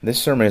This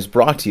sermon is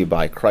brought to you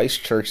by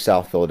Christ Church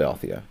South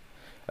Philadelphia,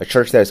 a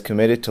church that is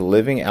committed to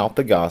living out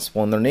the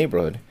gospel in their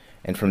neighborhood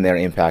and from there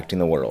impacting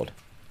the world.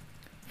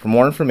 For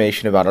more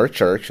information about our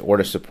church or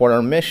to support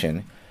our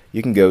mission,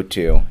 you can go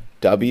to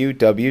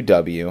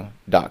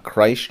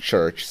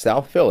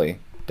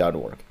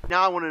www.christchurchsouthphilly.org.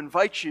 Now I want to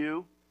invite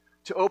you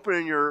to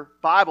open your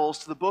Bibles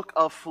to the book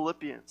of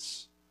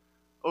Philippians.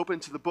 Open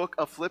to the book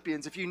of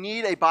Philippians. If you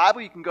need a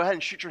Bible, you can go ahead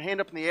and shoot your hand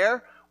up in the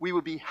air. We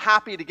would be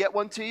happy to get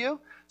one to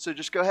you. So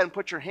just go ahead and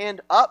put your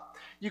hand up.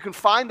 You can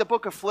find the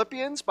book of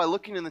Philippians by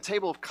looking in the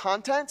table of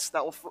contents.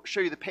 That will show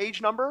you the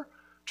page number.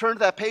 Turn to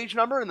that page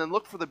number and then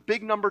look for the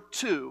big number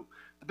 2.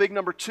 The big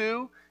number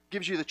 2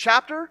 gives you the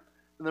chapter,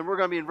 and then we're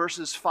going to be in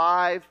verses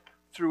 5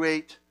 through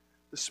 8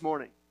 this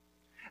morning.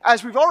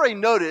 As we've already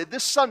noted,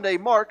 this Sunday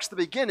marks the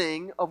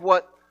beginning of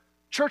what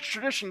church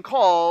tradition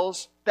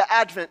calls the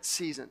Advent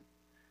season.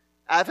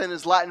 Advent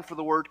is Latin for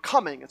the word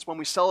coming. It's when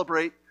we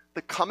celebrate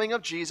the coming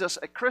of Jesus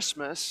at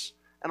Christmas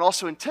and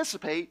also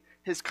anticipate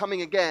his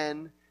coming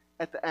again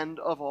at the end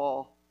of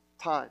all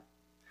time.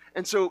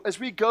 And so as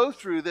we go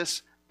through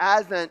this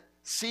Advent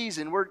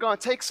season, we're going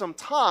to take some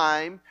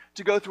time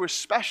to go through a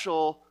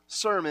special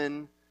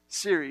sermon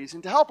series.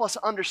 And to help us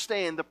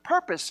understand the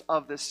purpose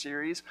of this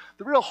series,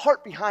 the real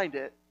heart behind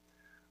it,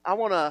 I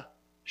want to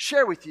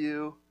share with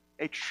you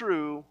a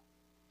true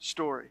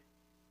story.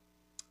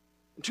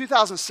 In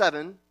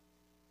 2007,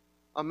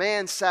 a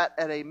man sat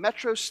at a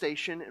metro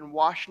station in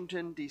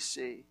Washington,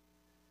 D.C.,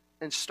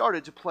 and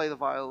started to play the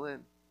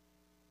violin.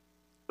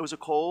 It was a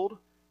cold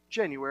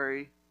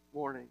January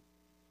morning.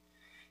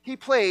 He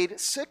played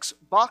 6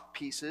 Bach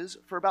pieces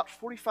for about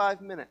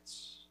 45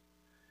 minutes.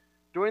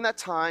 During that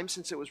time,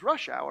 since it was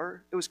rush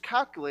hour, it was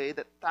calculated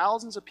that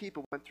thousands of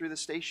people went through the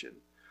station,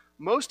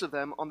 most of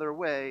them on their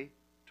way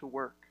to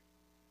work.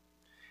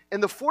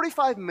 In the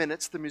 45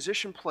 minutes the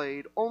musician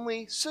played,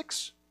 only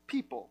 6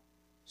 people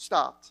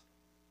stopped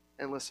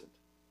and listened.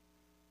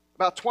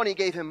 About 20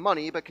 gave him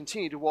money but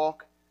continued to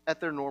walk at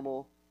their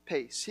normal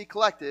pace. He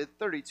collected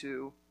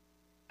 $32.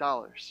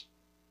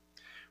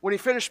 When he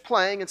finished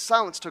playing and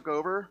silence took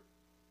over,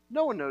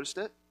 no one noticed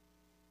it.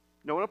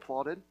 No one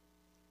applauded,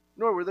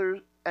 nor were there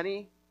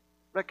any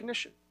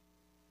recognition.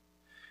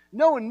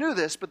 No one knew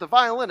this, but the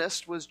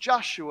violinist was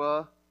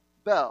Joshua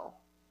Bell,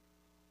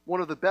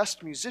 one of the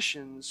best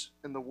musicians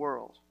in the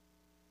world.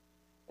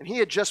 And he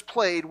had just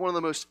played one of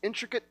the most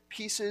intricate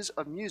pieces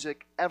of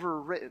music ever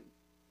written,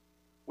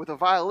 with a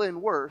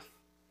violin worth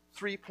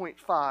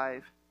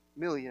 $3.5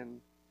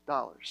 million.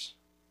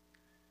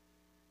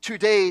 2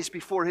 days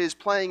before his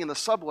playing in the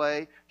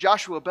subway,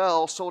 Joshua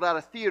Bell sold out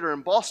a theater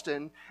in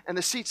Boston, and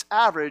the seat's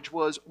average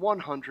was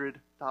 $100.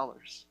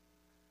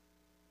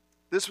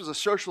 This was a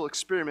social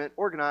experiment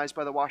organized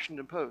by the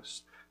Washington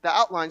Post. The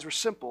outlines were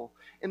simple.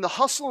 In the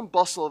hustle and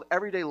bustle of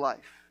everyday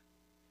life,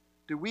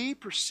 do we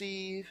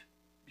perceive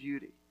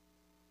beauty?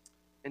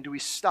 And do we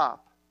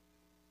stop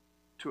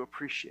to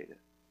appreciate it?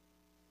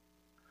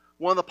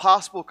 One of the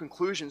possible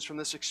conclusions from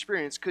this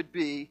experience could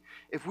be,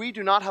 if we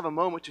do not have a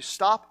moment to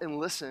stop and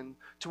listen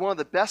to one of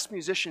the best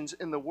musicians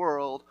in the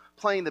world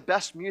playing the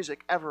best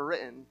music ever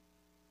written,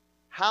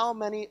 how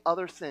many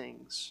other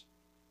things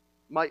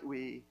might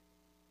we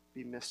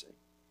be missing?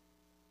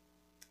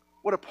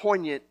 What a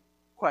poignant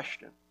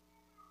question.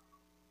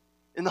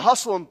 In the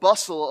hustle and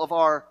bustle of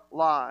our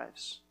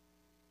lives,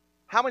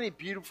 how many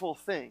beautiful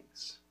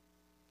things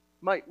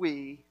might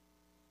we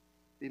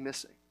be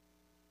missing?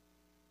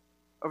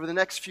 Over the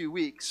next few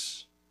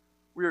weeks,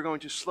 we are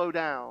going to slow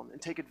down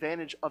and take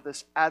advantage of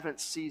this Advent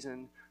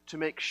season to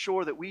make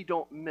sure that we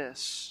don't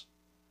miss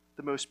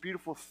the most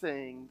beautiful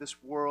thing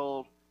this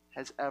world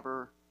has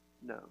ever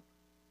known,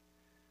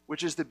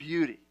 which is the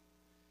beauty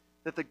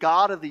that the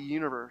God of the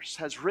universe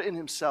has written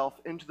himself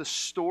into the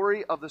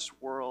story of this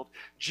world.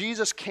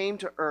 Jesus came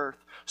to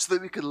earth so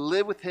that we could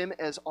live with him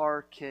as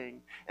our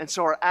King. And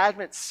so our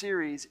Advent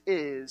series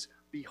is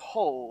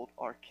Behold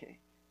Our King.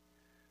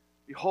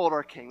 Behold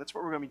our King. That's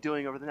what we're going to be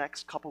doing over the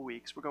next couple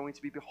weeks. We're going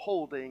to be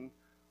beholding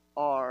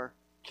our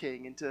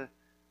King. And to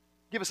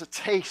give us a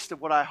taste of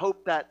what I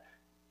hope that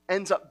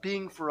ends up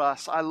being for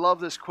us, I love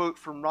this quote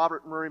from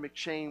Robert Murray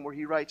McCheyne where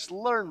he writes,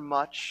 "Learn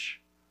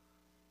much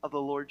of the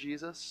Lord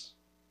Jesus.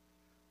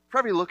 For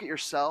every look at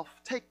yourself,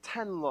 take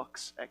 10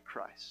 looks at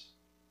Christ.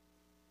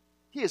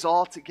 He is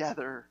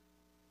altogether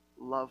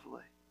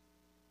lovely.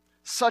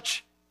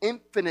 Such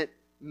infinite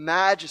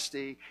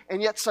majesty,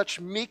 and yet such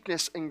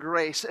meekness and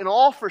grace, and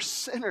all for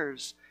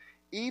sinners,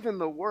 even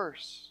the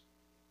worst.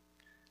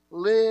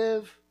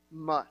 Live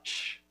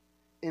much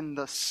in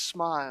the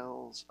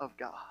smiles of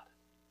God.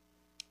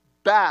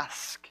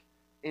 Bask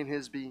in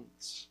his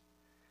beams.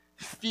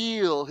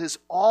 Feel his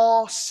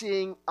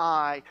all-seeing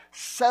eye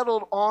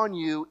settled on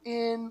you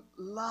in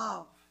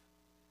love,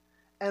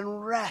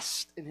 and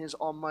rest in his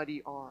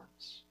almighty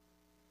arms.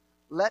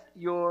 Let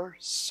your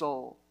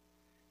soul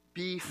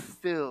be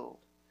filled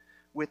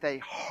with a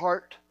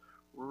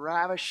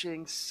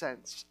heart-ravishing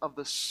sense of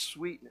the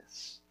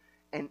sweetness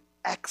and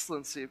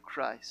excellency of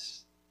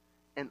Christ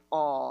and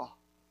all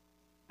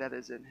that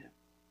is in him.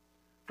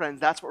 Friends,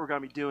 that's what we're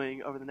going to be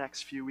doing over the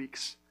next few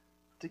weeks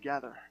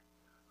together.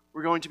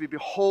 We're going to be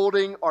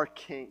beholding our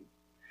King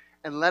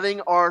and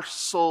letting our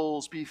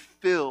souls be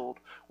filled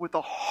with a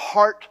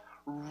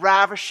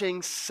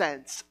heart-ravishing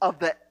sense of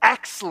the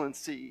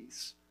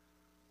excellencies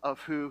of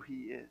who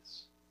he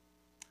is.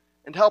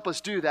 And to help us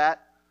do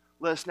that,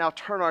 let us now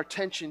turn our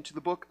attention to the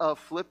book of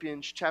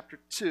Philippians chapter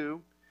 2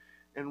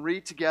 and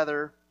read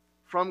together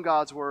from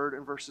God's word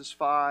in verses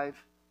 5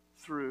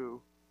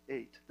 through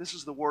 8. This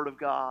is the word of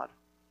God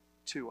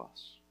to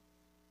us.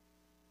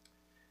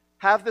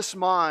 Have this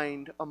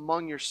mind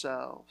among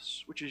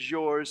yourselves, which is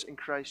yours in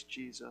Christ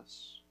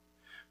Jesus,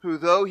 who,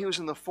 though he was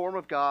in the form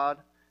of God,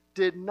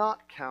 did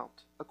not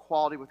count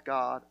equality with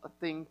God a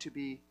thing to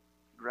be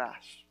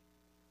grasped,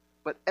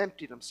 but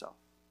emptied himself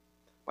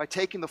by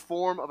taking the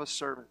form of a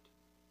servant,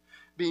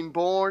 being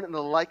born in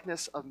the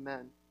likeness of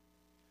men,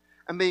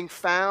 and being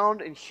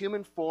found in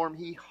human form,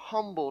 he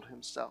humbled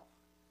himself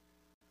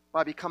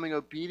by becoming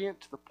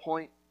obedient to the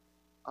point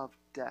of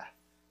death,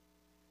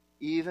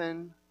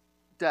 even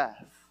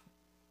death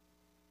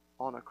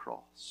on a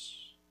cross.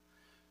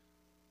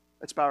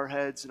 Let's bow our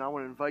heads, and I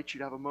want to invite you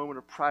to have a moment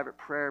of private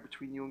prayer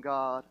between you and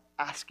God,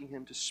 asking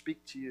him to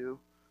speak to you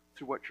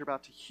through what you're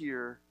about to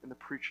hear in the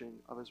preaching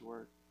of his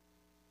word.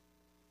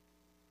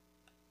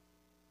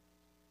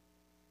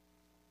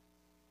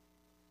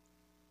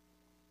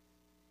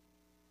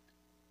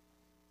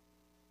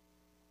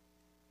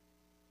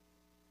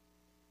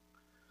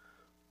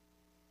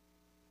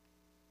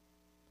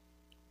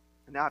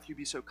 And now, if you'd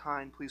be so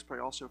kind, please pray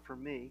also for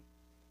me,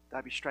 that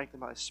I be strengthened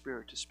by His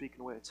Spirit to speak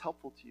in a way that's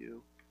helpful to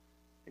you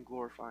and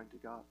glorifying to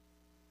God.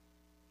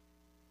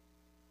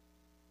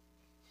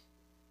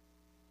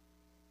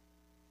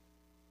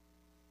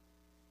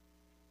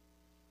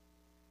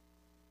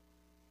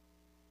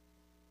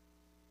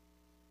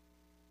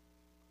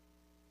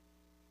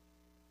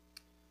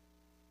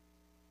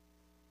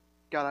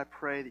 God, I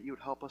pray that you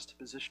would help us to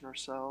position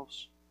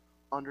ourselves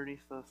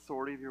underneath the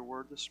authority of your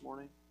word this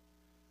morning,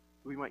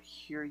 that we might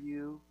hear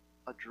you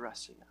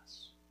addressing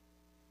us.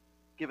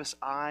 Give us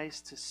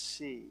eyes to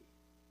see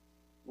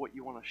what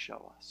you want to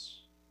show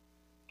us.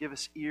 Give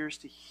us ears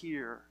to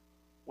hear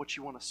what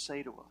you want to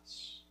say to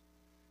us.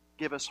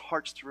 Give us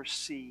hearts to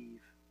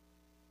receive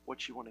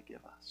what you want to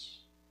give us.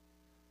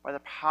 By the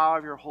power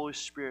of your Holy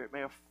Spirit,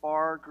 may a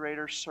far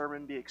greater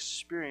sermon be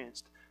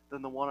experienced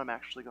than the one I'm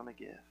actually going to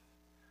give.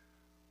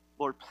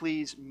 Lord,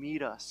 please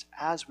meet us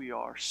as we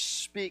are.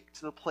 Speak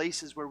to the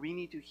places where we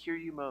need to hear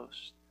you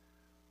most,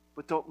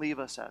 but don't leave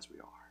us as we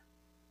are.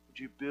 Would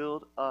you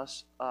build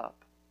us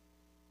up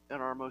in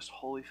our most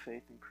holy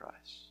faith in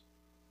Christ,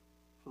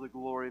 for the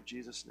glory of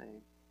Jesus'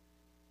 name.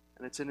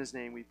 And it's in his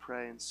name we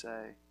pray and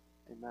say,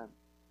 amen.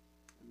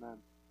 Amen.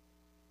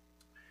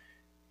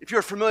 If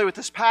you're familiar with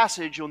this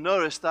passage, you'll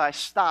notice that I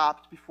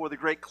stopped before the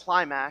great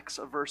climax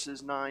of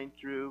verses 9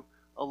 through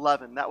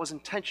 11. That was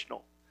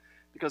intentional,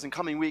 because in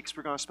coming weeks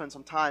we're going to spend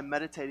some time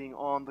meditating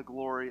on the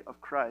glory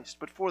of Christ.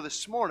 But for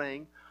this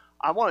morning,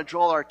 I want to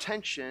draw our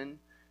attention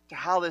to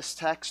how this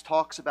text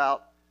talks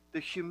about the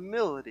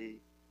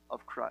humility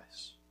of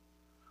Christ.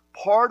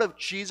 Part of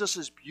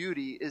Jesus'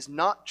 beauty is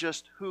not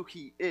just who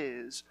he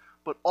is,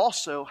 but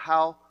also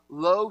how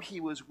low he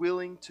was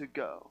willing to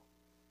go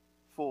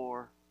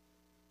for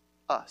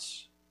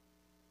us.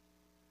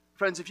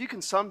 Friends, if you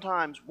can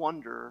sometimes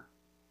wonder,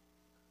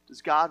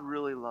 does God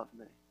really love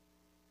me?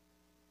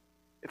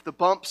 If the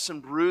bumps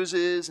and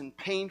bruises and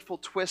painful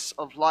twists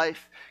of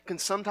life can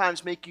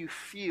sometimes make you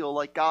feel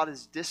like God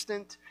is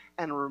distant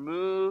and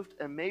removed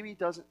and maybe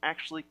doesn't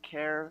actually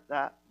care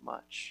that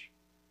much,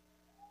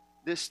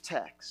 this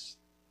text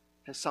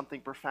has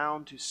something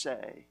profound to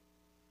say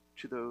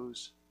to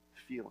those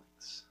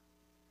feelings.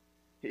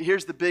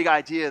 Here's the big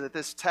idea that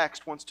this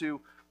text wants to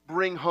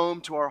bring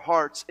home to our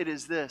hearts. It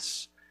is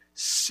this: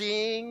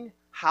 seeing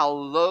how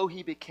low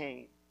he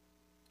became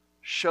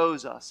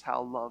shows us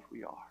how loved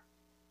we are.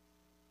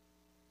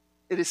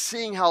 It is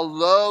seeing how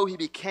low he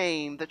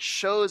became that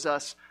shows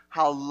us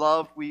how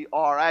loved we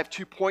are. I have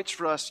 2 points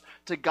for us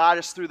to guide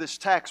us through this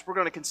text. We're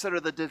going to consider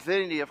the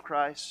divinity of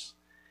Christ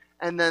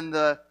and then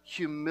the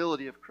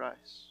humility of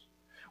Christ.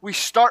 We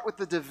start with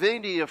the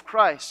divinity of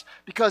Christ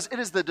because it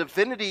is the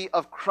divinity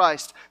of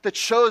Christ that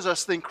shows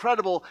us the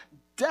incredible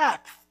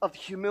depth of the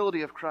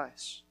humility of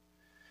Christ.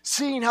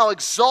 Seeing how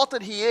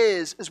exalted he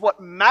is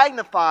what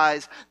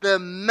magnifies the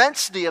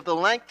immensity of the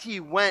length he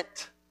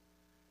went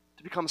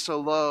to become so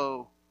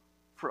low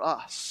for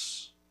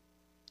us.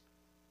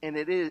 And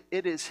it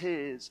is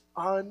his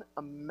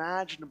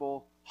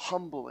unimaginable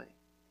humbling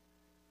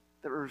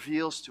that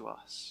reveals to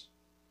us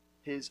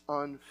his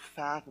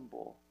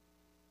unfathomable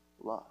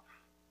love.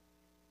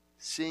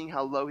 Seeing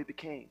how low he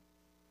became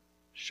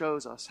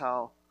shows us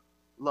how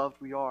loved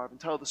we are. I've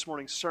entitled this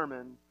morning's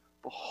sermon,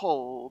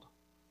 Behold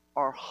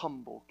Our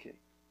Humble King.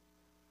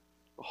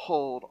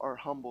 Behold our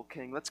humble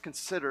King. Let's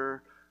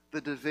consider the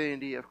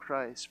divinity of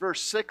Christ.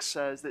 Verse 6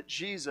 says that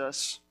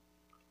Jesus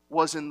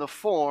was in the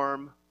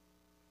form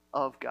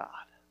of God.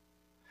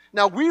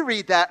 Now we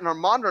read that in our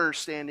modern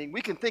understanding,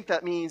 we can think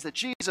that means that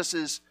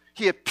Jesus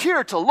He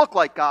appeared to look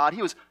like God.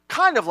 He was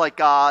kind of like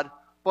God,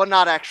 but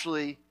not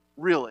actually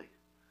really.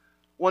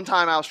 One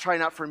time I was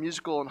trying out for a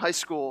musical in high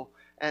school,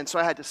 and so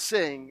I had to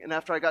sing. And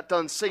after I got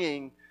done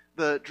singing,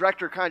 the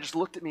director kind of just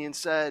looked at me and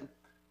said,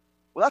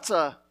 well, that's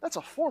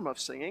a form of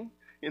singing,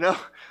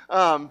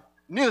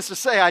 Needless to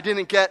say, I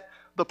didn't get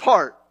the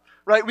part,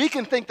 right? We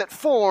can think that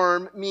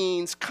form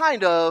means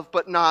kind of,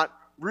 but not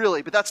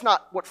really. But that's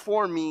not what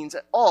form means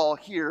at all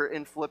here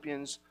in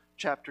Philippians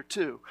chapter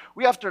 2.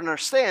 We have to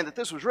understand that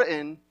this was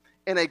written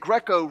in a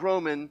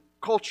Greco-Roman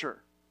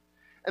culture.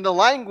 And the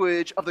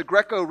language of the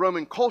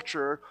Greco-Roman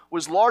culture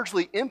was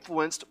largely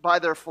influenced by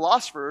their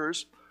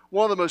philosophers,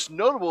 one of the most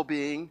notable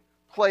being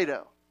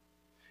Plato.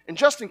 And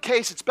just in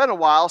case it's been a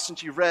while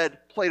since you've read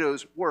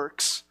Plato's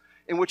works,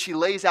 in which he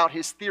lays out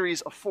his theories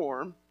of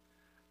form,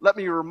 let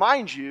me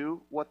remind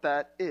you what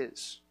that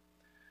is.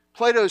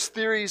 Plato's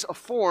theories of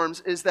forms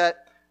is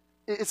that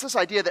it's this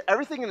idea that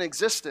everything in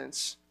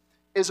existence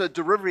is a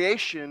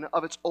derivation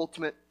of its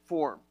ultimate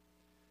form.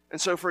 And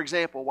so, for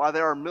example, while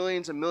there are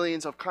millions and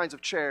millions of kinds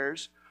of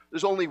chairs,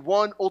 there's only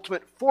one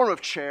ultimate form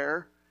of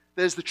chair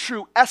that is the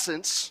true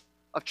essence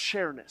of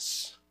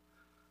chairness.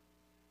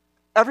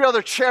 Every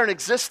other chair in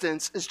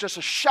existence is just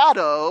a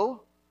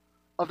shadow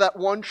of that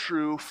one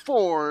true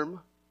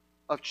form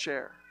of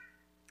chair.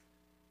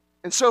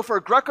 And so for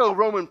a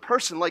Greco-Roman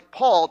person like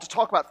Paul to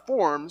talk about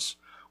forms,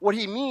 what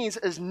he means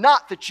is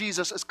not that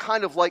Jesus is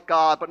kind of like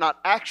God, but not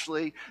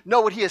actually. No,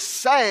 what he is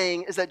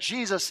saying is that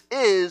Jesus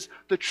is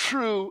the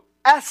true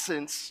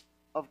essence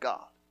of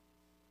God.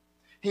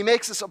 He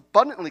makes this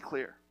abundantly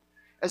clear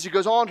as he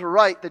goes on to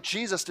write that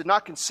Jesus did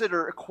not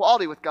consider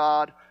equality with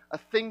God a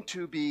thing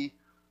to be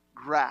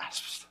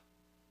grasped.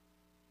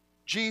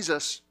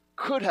 Jesus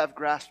could have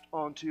grasped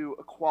onto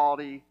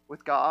equality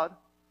with God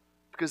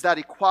because that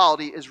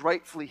equality is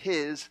rightfully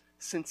his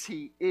since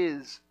he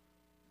is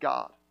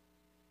God.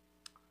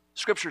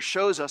 Scripture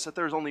shows us that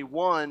there is only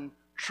one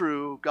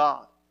true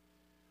God.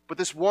 But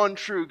this one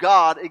true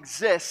God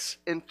exists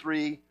in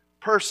three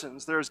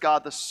persons. There is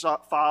God the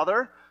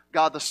Father,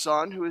 God the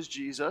Son, who is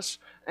Jesus,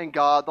 and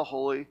God the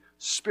Holy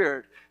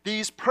Spirit.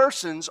 These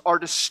persons are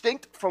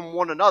distinct from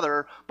one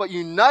another, but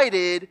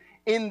united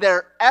in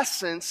their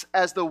essence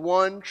as the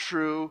one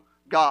true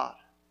God.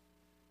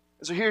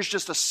 And so here's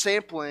just a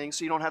sampling,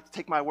 so you don't have to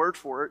take my word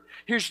for it.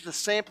 Here's just a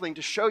sampling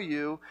to show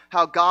you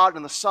how God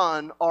and the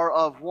Son are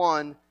of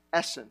one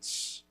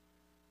essence.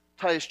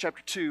 Titus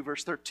chapter 2,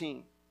 verse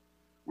 13.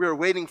 We are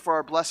waiting for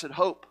our blessed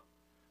hope,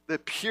 the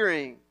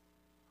appearing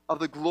of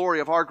the glory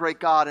of our great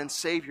God and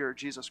Savior,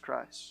 Jesus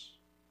Christ.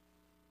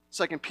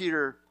 2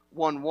 Peter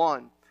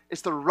 1:1.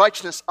 It's the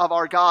righteousness of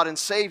our God and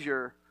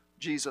Savior,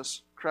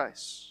 Jesus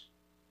Christ.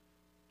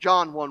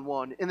 John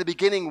 1:1. In the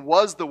beginning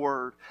was the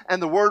Word,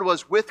 and the Word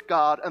was with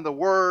God, and the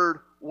Word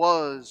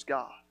was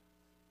God.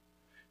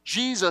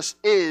 Jesus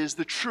is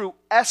the true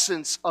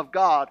essence of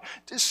God,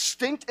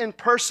 distinct in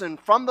person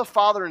from the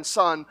Father and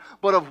Son,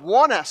 but of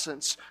one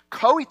essence,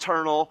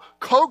 co-eternal,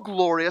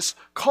 co-glorious,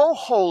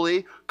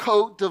 co-holy,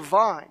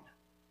 co-divine.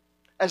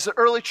 As the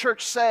early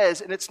church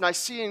says in its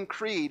Nicene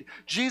Creed,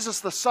 Jesus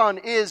the Son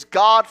is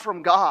God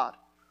from God,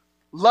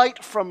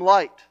 light from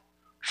light,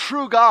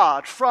 true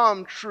God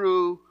from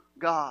true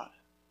God.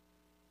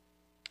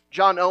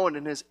 John Owen,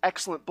 in his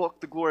excellent book,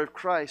 The Glory of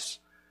Christ,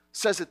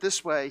 says it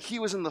this way: he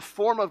was in the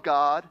form of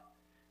God,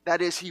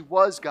 that is, he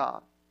was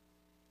God.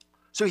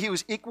 So he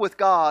was equal with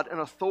God in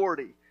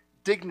authority,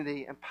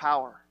 dignity, and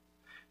power.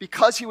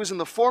 Because he was in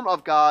the form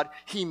of God,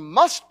 he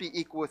must be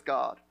equal with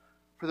God.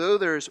 For though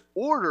there is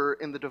order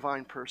in the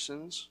divine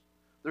persons,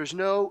 there is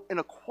no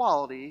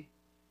inequality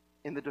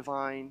in the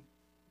divine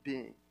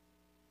being.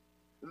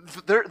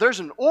 There's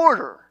an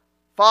order,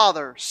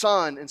 Father,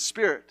 Son, and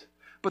Spirit.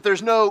 But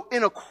there's no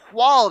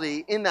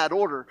inequality in that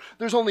order.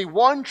 There's only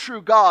one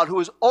true God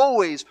who is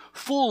always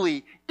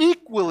fully,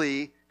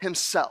 equally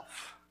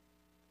himself.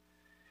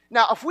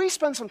 Now, if we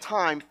spend some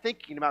time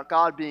thinking about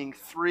God being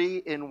three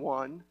in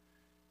one,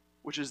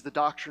 which is the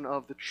doctrine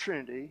of the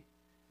Trinity,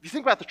 if you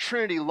think about the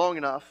Trinity long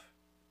enough,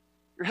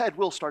 your head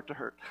will start to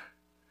hurt.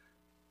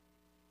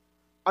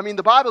 I mean,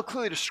 the Bible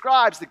clearly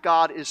describes that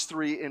God is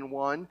three in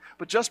one,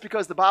 but just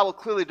because the Bible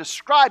clearly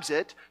describes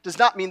it does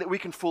not mean that we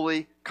can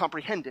fully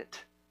comprehend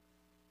it.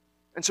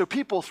 And so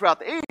people throughout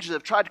the ages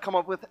have tried to come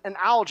up with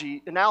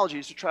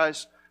analogies to try to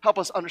help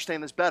us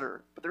understand this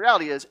better. But the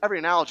reality is every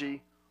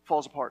analogy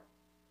falls apart.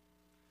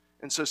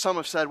 And so some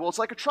have said, well, it's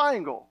like a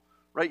triangle,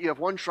 right? You have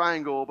one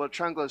triangle, but a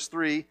triangle has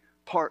three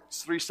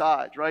parts, three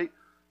sides, right?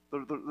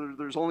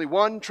 There's only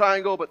one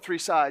triangle, but three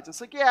sides.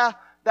 It's like, yeah,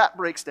 that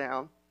breaks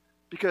down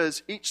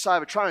because each side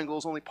of a triangle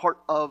is only part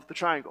of the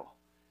triangle.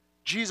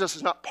 Jesus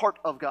is not part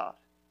of God.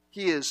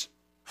 He is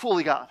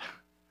fully God.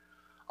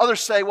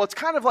 Others say, well, it's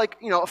kind of like,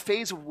 a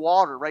phase of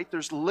water, right?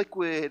 There's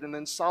liquid and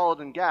then solid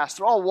and gas.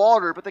 They're all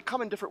water, but they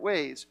come in different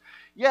ways.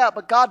 Yeah,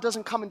 but God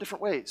doesn't come in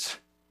different ways.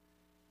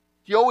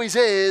 He always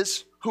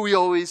is who he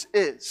always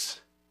is.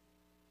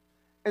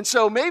 And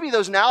so maybe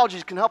those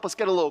analogies can help us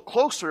get a little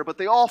closer, but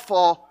they all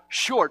fall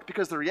short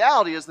because the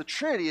reality is the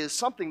Trinity is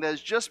something that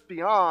is just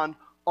beyond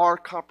our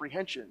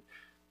comprehension.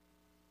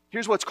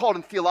 Here's what's called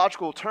in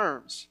theological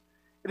terms.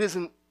 It is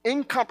an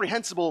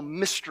incomprehensible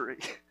mystery.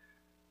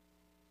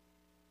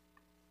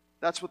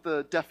 That's what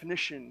the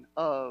definition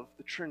of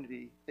the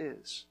Trinity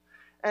is.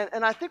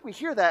 And I think we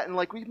hear that and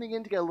we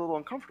begin to get a little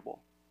uncomfortable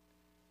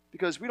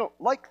because we don't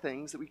like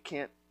things that we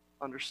can't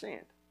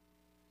understand.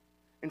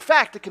 In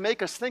fact, it can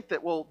make us think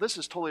that, well, this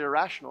is totally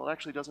irrational. It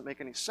actually doesn't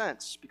make any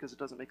sense because it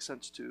doesn't make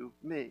sense to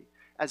me,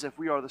 as if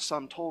we are the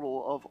sum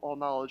total of all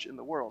knowledge in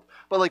the world.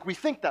 But we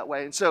think that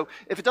way. And so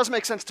if it doesn't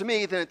make sense to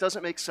me, then it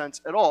doesn't make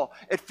sense at all.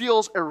 It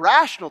feels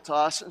irrational to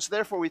us, and so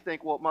therefore we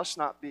think, well, it must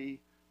not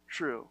be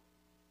true.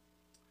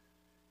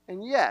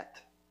 And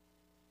yet,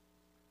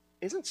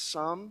 isn't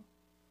some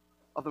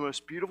of the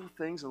most beautiful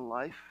things in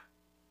life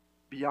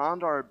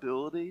beyond our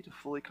ability to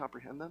fully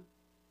comprehend them?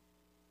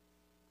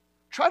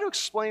 Try to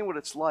explain what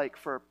it's like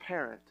for a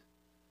parent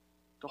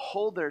to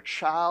hold their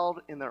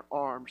child in their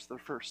arms the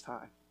first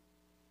time.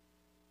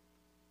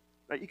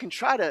 Right? You can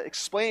try to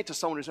explain it to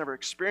someone who's never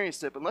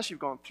experienced it, but unless you've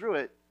gone through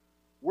it,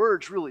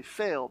 words really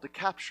fail to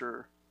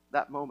capture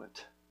that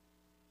moment.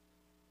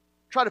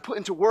 Try to put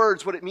into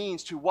words what it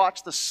means to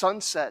watch the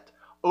sunset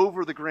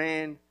over the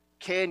Grand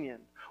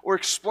Canyon, or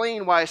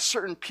explain why a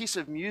certain piece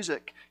of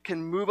music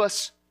can move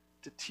us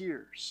to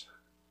tears.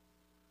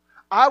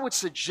 I would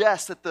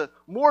suggest that the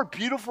more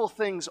beautiful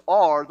things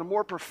are, the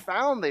more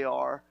profound they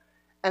are,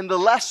 and the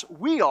less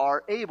we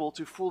are able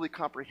to fully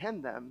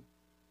comprehend them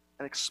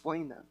and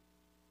explain them.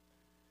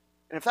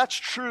 And if that's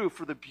true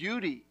for the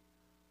beauty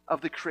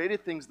of the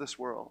created things of this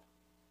world,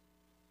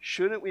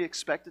 shouldn't we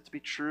expect it to be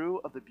true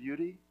of the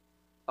beauty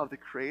of the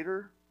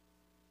Creator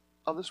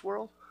of this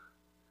world?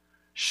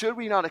 Should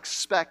we not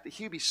expect that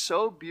He would be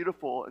so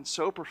beautiful and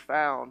so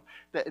profound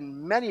that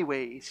in many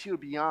ways He would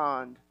be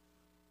beyond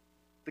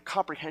the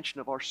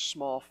comprehension of our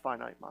small,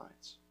 finite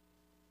minds?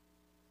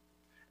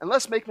 And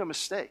let's make no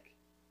mistake.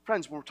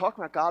 Friends, when we're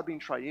talking about God being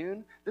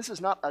triune, this is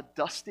not a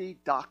dusty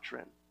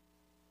doctrine.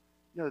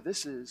 No,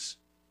 this is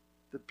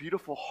the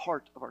beautiful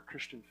heart of our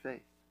Christian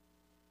faith.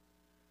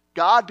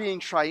 God being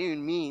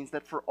triune means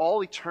that for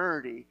all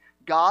eternity,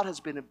 God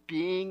has been a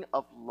being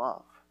of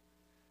love.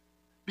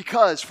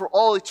 Because for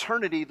all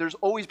eternity, there's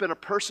always been a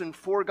person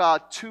for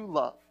God to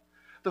love.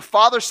 The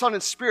Father, Son,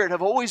 and Spirit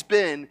have always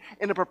been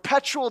in a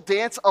perpetual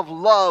dance of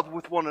love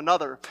with one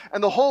another.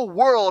 And the whole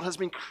world has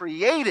been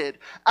created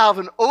out of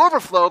an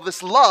overflow of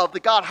this love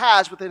that God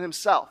has within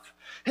Himself.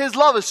 His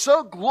love is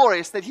so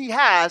glorious that He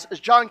has, as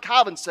John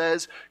Calvin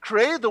says,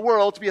 created the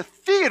world to be a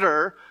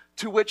theater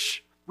to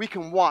which we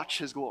can watch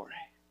His glory.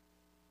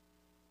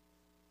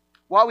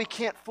 While we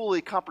can't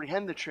fully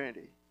comprehend the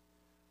Trinity,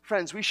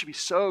 friends, we should be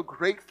so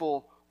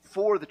grateful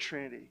for the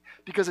Trinity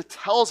because it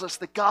tells us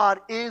that God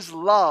is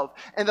love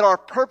and that our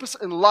purpose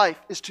in life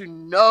is to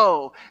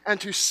know and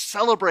to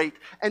celebrate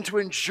and to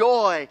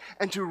enjoy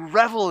and to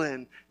revel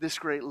in this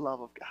great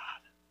love of God.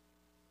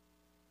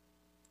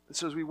 And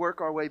so as we work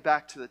our way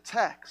back to the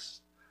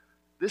text,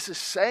 this is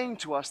saying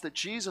to us that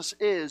Jesus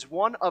is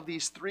one of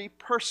these three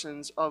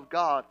persons of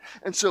God.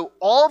 And so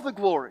all of the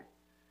glory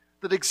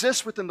that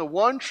exists within the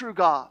one true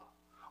God,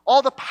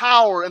 all the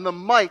power and the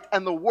might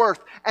and the worth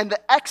and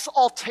the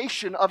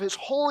exaltation of His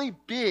holy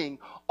being,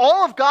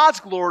 all of God's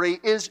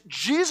glory is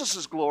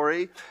Jesus'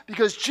 glory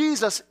because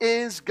Jesus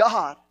is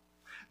God.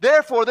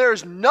 Therefore, there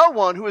is no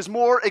one who is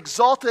more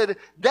exalted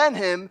than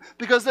Him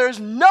because there is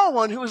no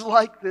one who is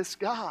like this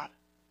God.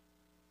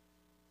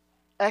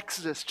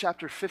 Exodus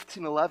chapter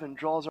 15:11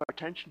 draws our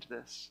attention to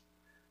this.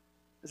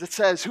 As it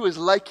says, "Who is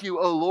like you,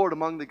 O Lord,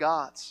 among the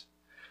gods?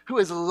 Who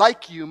is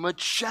like you,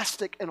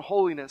 majestic in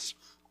holiness,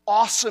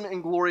 awesome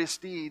in glorious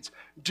deeds,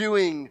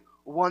 doing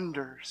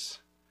wonders?"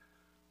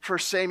 1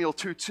 Samuel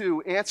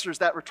 2:2 answers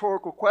that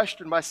rhetorical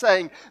question by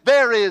saying,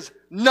 "There is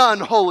none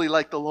holy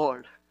like the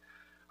Lord,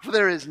 for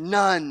there is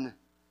none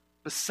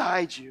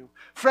beside you."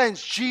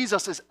 Friends,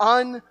 Jesus is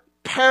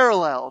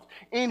unparalleled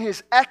in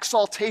His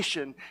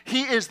exaltation.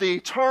 He is the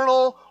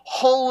eternal,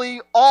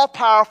 holy,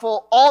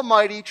 all-powerful,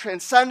 almighty,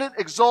 transcendent,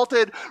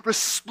 exalted,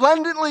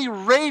 resplendently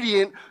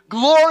radiant,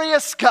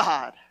 glorious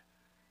God.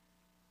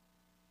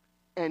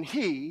 And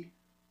He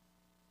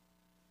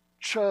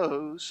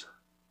chose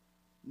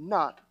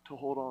not to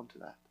hold on to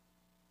that.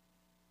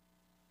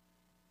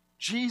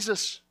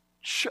 Jesus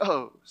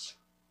chose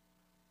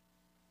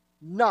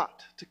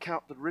not to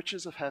count the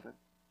riches of heaven,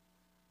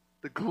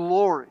 the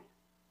glory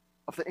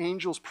of the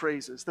angels'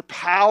 praises, the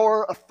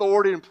power,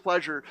 authority, and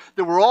pleasure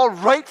that were all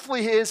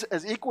rightfully His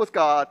as equal with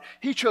God.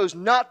 He chose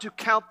not to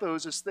count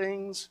those as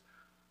things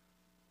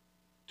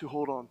to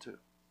hold on to.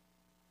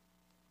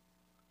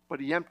 But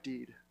He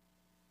emptied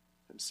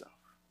Himself.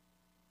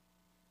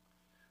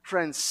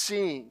 Friends,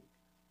 seeing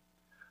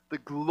the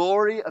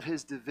glory of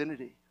His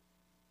divinity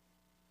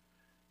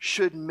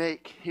should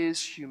make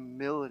His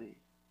humility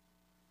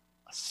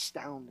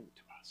astounding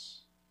to us.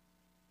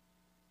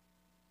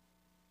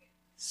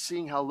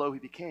 Seeing how low He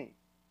became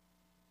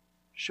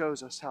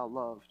shows us how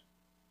loved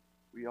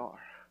we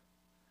are.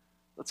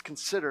 Let's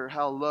consider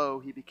how low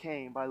He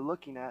became by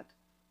looking at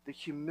the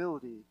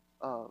humility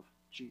of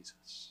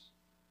Jesus.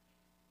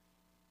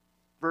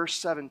 Verse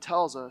 7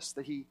 tells us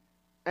that He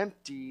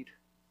emptied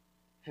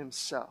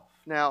himself.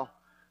 Now,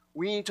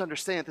 we need to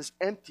understand that this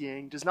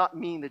emptying does not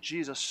mean that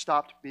Jesus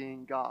stopped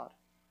being God.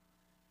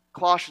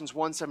 Colossians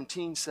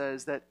 1:17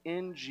 says that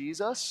in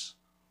Jesus,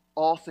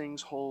 all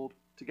things hold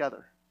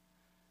together.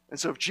 And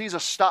so if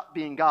Jesus stopped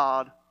being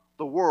God,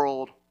 the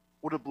world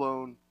would have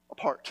blown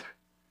apart.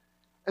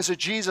 And so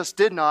Jesus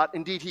did not,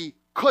 indeed he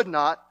could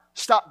not,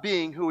 stop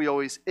being who he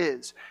always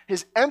is.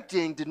 His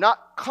emptying did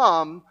not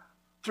come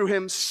through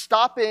him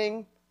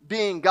stopping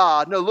being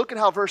God. No, look at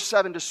how verse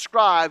 7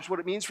 describes what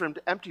it means for him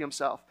to empty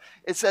himself.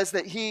 It says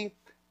that he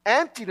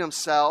emptied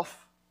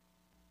himself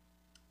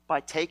by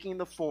taking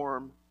the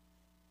form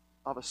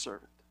of a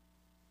servant.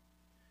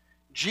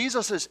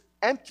 Jesus'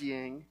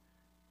 emptying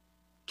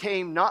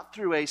came not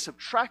through a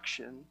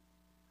subtraction,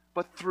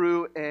 but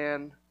through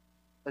an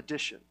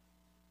addition.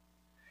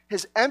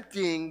 His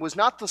emptying was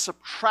not the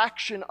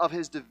subtraction of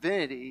his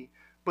divinity,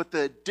 but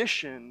the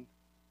addition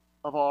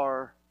of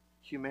our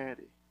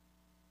humanity.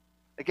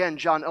 Again,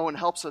 John Owen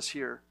helps us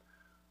here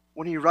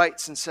when he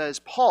writes and says,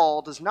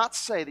 Paul does not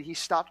say that he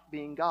stopped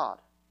being God,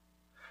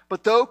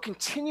 but though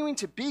continuing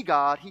to be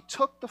God, he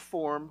took the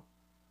form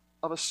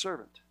of a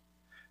servant.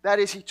 That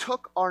is, he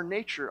took our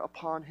nature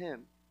upon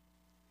him.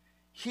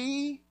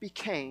 He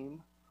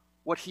became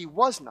what he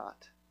was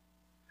not,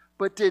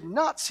 but did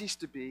not cease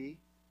to be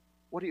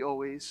what he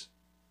always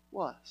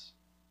was.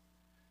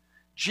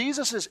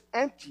 Jesus'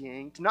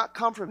 emptying did not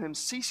come from him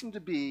ceasing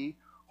to be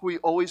who he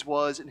always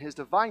was in his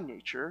divine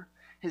nature.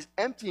 His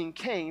emptying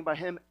came by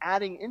him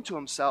adding into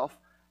himself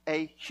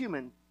a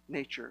human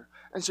nature.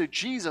 And so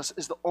Jesus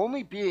is the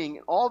only being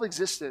in all of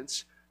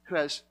existence who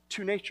has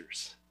two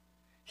natures.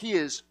 He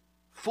is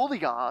fully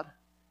God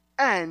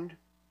and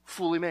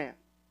fully man.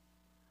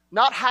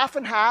 Not half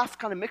and half,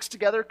 kind of mixed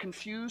together,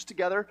 confused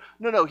together.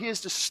 No, he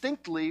is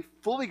distinctly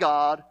fully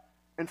God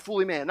and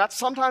fully man. Not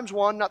sometimes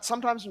one, not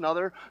sometimes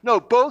another. No,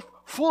 both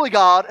fully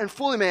God and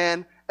fully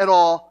man at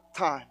all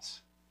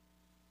times.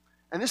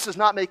 And this does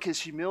not make his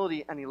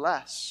humility any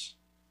less.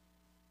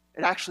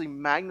 It actually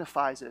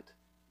magnifies it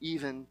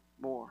even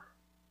more.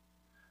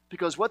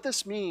 Because what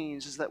this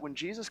means is that when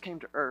Jesus came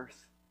to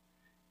earth,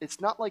 it's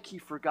not like he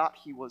forgot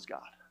he was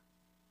God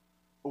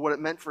or what it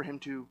meant for him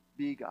to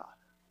be God.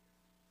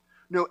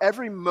 No,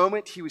 every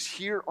moment he was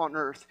here on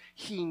earth,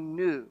 he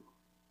knew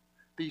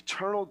the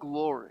eternal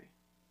glory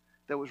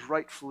that was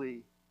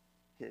rightfully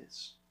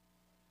his.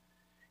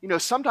 You know,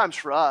 sometimes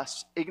for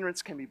us,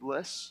 ignorance can be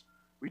bliss.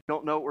 We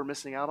don't know what we're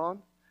missing out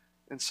on.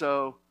 And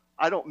so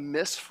I don't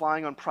miss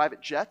flying on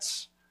private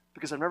jets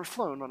because I've never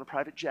flown on a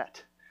private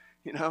jet.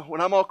 You know, when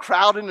I'm all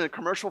crowded in a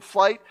commercial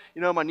flight,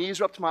 you know, my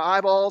knees are up to my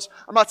eyeballs.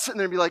 I'm not sitting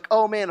there and be like,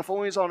 oh man, if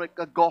only I was on a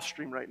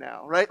Gulfstream right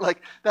now, right?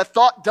 Like that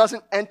thought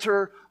doesn't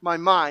enter my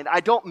mind. I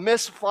don't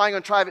miss flying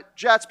on private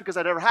jets because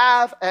I never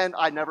have and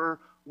I never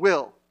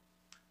will.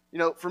 You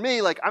know, for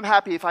me, like I'm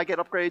happy if I get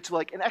upgraded to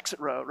like an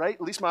exit row, right?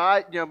 At least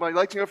my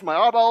legs can go from my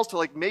eyeballs to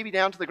like maybe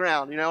down to the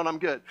ground, you know, and I'm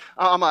good.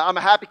 I'm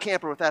a happy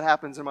camper if that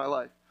happens in my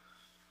life.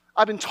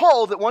 I've been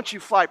told that once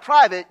you fly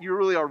private, you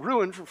really are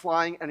ruined from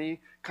flying any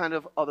kind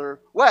of other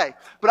way.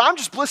 But I'm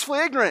just blissfully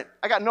ignorant.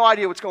 I got no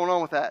idea what's going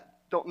on with that.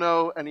 Don't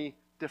know any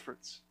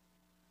difference.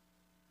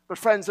 But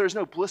friends, there's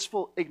no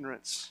blissful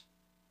ignorance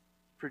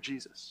for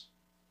Jesus.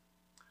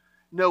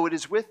 No, it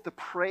is with the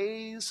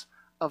praise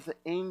of the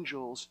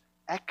angels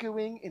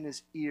echoing in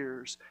his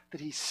ears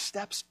that he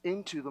steps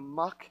into the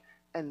muck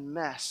and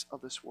mess of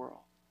this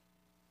world.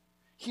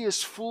 He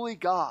is fully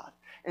God.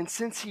 And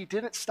since he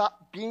didn't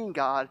stop being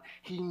God,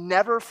 he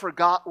never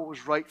forgot what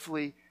was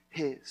rightfully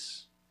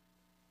his,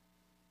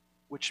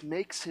 which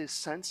makes his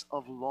sense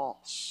of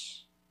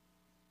loss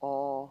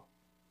all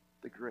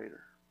the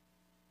greater.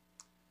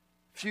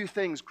 Few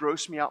things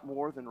gross me out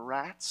more than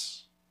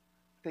rats.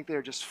 I think they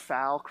are just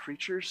foul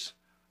creatures,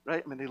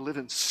 right? I mean, they live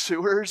in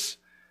sewers.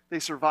 They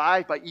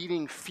survive by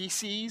eating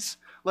feces.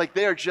 Like,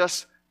 they are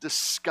just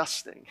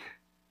disgusting.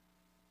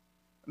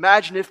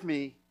 Imagine with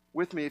me,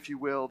 if you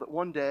will, that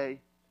one day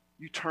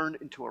you turned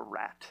into a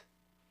rat.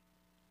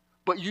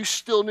 But you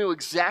still knew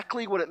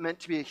exactly what it meant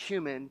to be a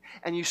human,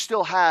 and you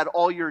still had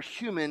all your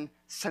human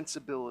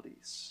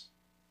sensibilities.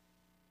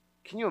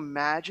 Can you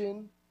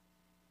imagine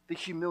the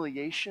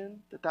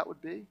humiliation that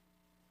would be?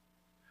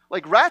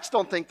 Like, rats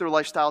don't think their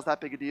lifestyle is that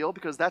big a deal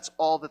because that's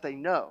all that they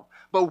know.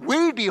 But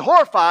we'd be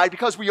horrified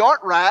because we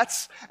aren't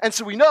rats, and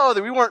so we know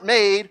that we weren't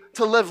made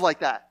to live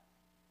like that.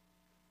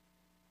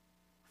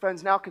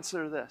 Friends, now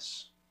consider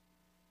this.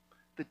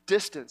 The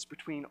distance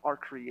between our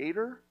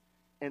Creator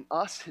and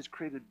us, his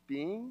created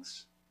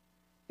beings,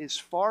 is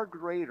far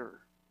greater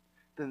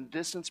than the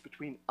distance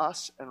between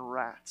us and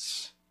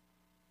rats.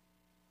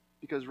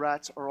 Because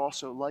rats are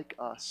also, like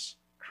us,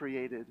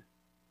 created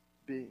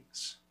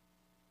beings.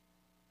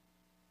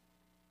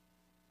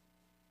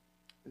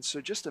 And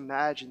so just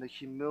imagine the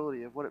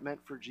humility of what it meant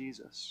for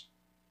Jesus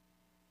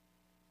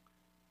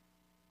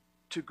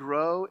to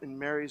grow in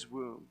Mary's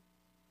womb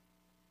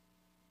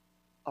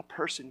a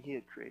person he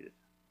had created.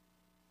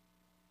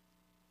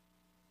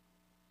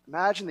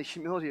 Imagine the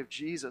humility of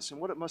Jesus and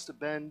what it must have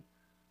been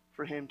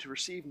for him to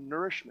receive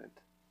nourishment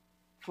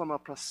from a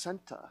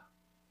placenta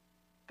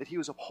that he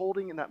was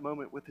upholding in that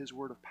moment with his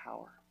word of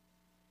power.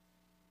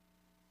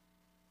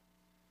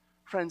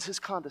 Friends, his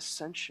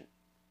condescension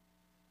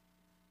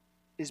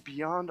is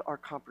beyond our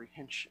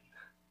comprehension.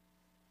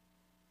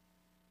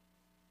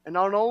 And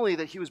not only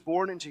that he was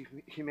born into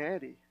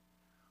humanity,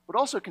 but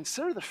also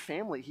consider the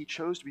family he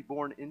chose to be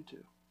born into.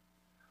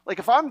 Like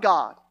if I'm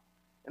God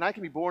and I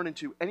can be born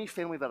into any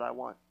family that I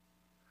want,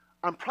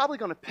 I'm probably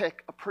going to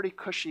pick a pretty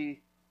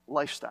cushy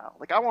lifestyle.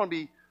 Like I want to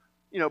be,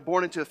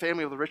 born into a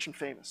family of the rich and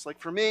famous. Like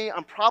for me,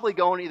 I'm probably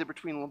going either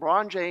between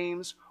LeBron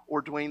James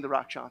or Dwayne "The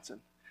Rock"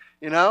 Johnson.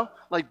 I'm going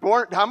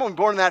to be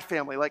born in that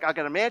family. Like I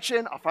got a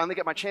mansion, I'll finally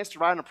get my chance to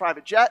ride in a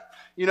private jet,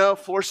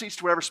 floor seats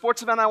to whatever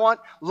sports event I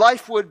want.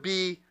 Life would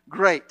be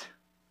great.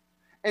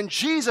 And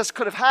Jesus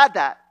could have had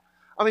that.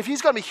 I mean, if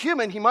he's going to be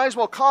human, he might as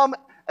well come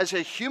as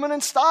a human in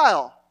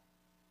style.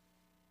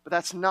 But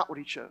that's not what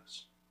he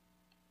chose.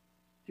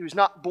 He was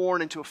not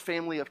born into a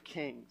family of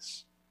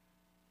kings.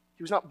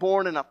 He was not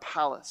born in a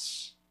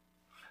palace.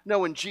 No,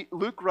 when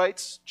Luke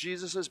writes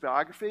Jesus'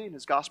 biography in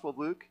his Gospel of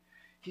Luke,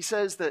 he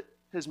says that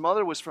his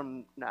mother was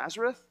from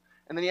Nazareth,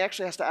 and then he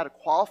actually has to add a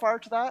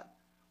qualifier to that.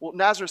 Well,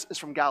 Nazareth is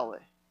from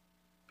Galilee,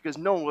 because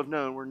no one would have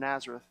known where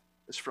Nazareth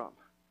is from.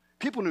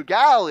 People knew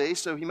Galilee,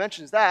 so he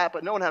mentions that,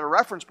 but no one had a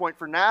reference point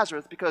for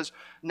Nazareth because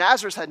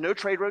Nazareth had no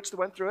trade routes that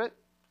went through it,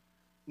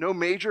 no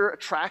major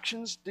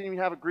attractions, didn't even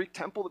have a Greek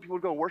temple that people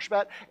would go and worship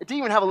at. It didn't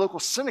even have a local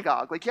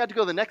synagogue. Like you had to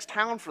go to the next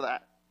town for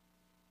that.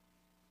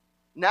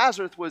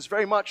 Nazareth was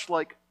very much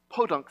like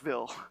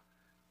Podunkville.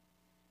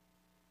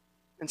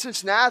 And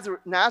since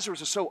Nazareth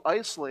was so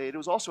isolated, it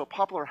was also a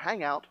popular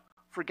hangout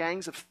for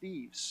gangs of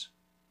thieves.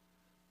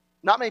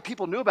 Not many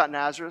people knew about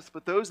Nazareth,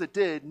 but those that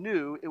did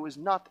knew it was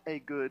not a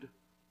good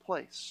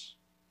place.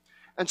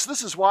 And so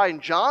this is why in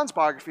John's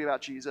biography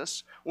about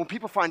Jesus, when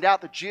people find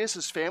out that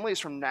Jesus' family is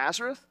from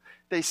Nazareth,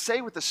 they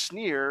say with a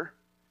sneer,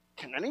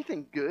 "Can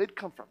anything good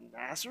come from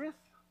Nazareth?"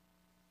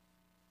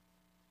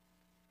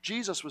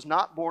 Jesus was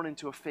not born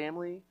into a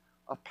family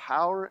of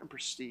power and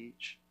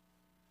prestige,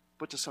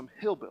 but to some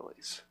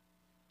hillbillies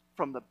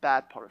from the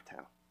bad part of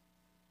town.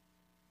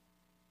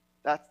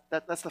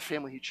 That's the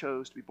family he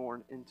chose to be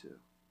born into.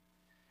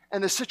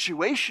 And the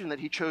situation that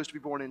he chose to be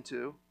born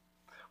into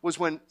was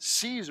when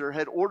Caesar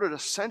had ordered a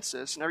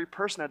census and every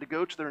person had to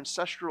go to their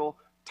ancestral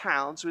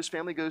town. So his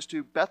family goes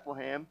to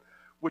Bethlehem,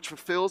 which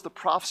fulfills the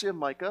prophecy of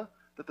Micah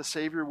that the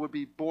Savior would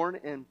be born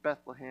in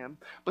Bethlehem.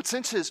 But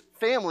since his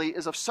family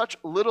is of such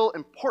little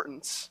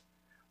importance,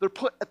 they're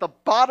put at the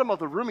bottom of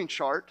the rooming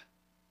chart,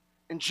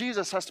 and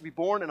Jesus has to be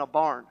born in a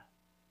barn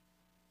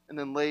and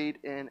then laid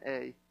in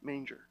a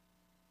manger.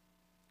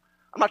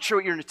 I'm not sure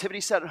what your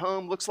nativity set at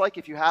home looks like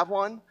if you have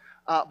one,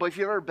 but if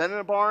you've ever been in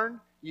a barn,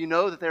 you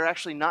know that they're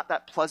actually not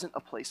that pleasant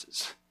of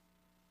places.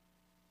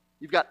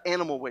 You've got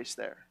animal waste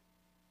there,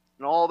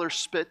 and all their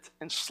spit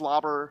and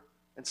slobber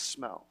and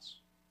smells.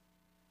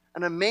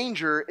 And a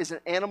manger is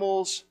an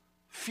animal's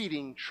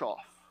feeding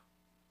trough.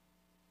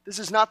 This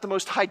is not the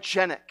most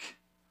hygienic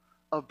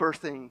of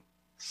birthing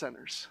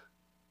centers.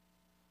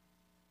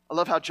 I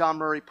love how John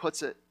Murray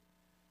puts it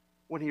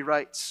when he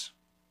writes,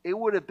 "It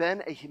would have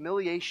been a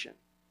humiliation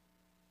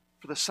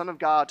for the Son of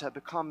God to have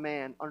become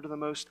man under the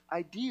most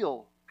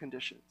ideal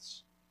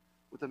conditions,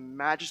 with the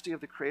majesty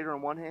of the Creator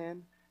on one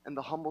hand and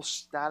the humble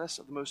status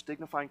of the most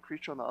dignifying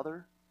creature on the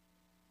other.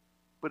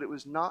 But it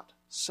was not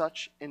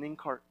such an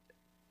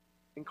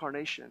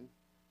incarnation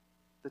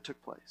that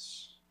took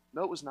place."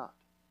 No, it was not.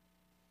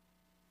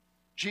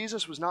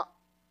 Jesus was not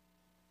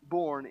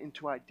born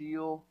into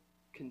ideal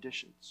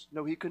conditions.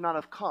 No, he could not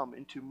have come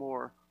into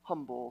more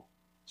humble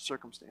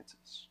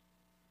circumstances.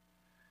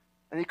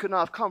 And he could not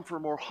have come for a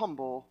more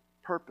humble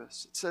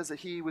purpose. It says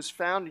that he was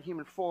found in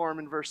human form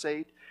in verse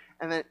 8,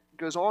 and then it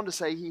goes on to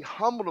say he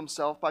humbled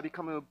himself by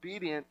becoming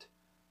obedient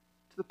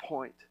to the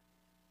point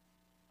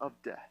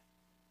of death.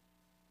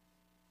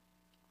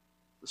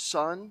 The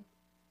Son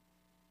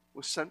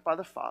was sent by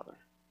the Father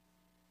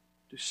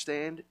to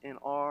stand in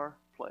our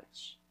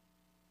place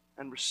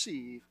and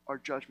receive our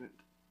judgment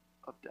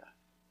of death.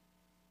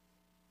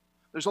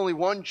 There's only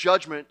one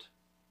judgment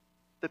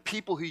that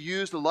people who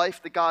use the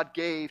life that God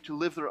gave to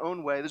live their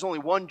own way, there's only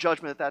one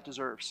judgment that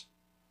deserves.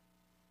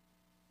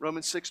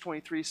 Romans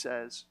 6:23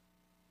 says,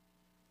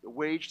 the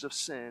wages of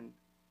sin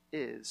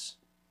is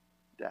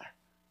death.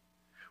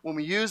 When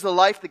we use the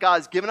life that God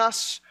has given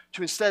us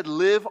to instead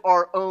live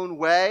our own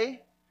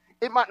way,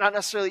 it might not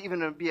necessarily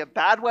even be a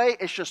bad way,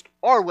 it's just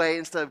our way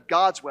instead of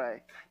God's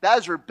way. That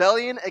is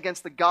rebellion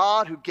against the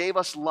God who gave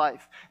us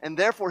life, and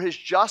therefore his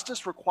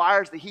justice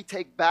requires that he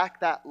take back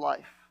that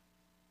life.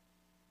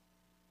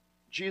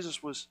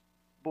 Jesus was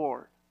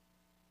born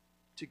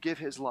to give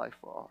his life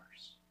for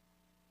ours.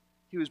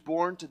 He was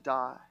born to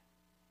die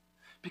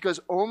because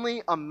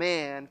only a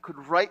man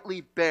could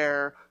rightly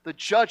bear the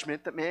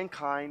judgment that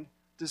mankind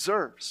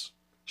deserves.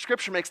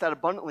 Scripture makes that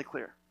abundantly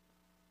clear.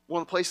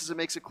 One of the places it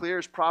makes it clear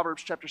is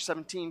Proverbs chapter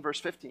 17, verse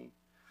 15,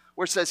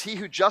 where it says, "He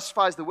who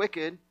justifies the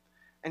wicked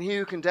and he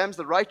who condemns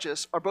the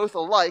righteous are both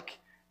alike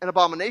an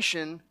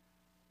abomination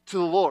to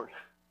the Lord."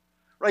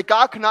 Right?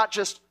 God could not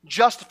just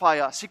justify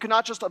us. He could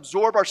not just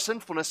absorb our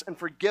sinfulness and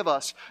forgive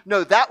us.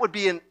 No, that would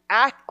be an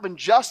act of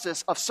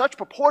injustice of such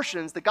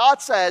proportions that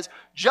God says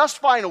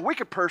justifying a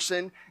wicked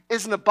person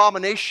is an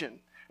abomination.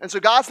 And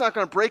so God's not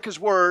going to break his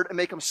word and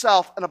make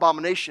himself an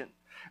abomination.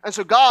 And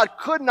so God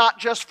could not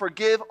just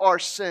forgive our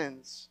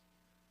sins,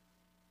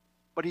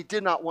 but he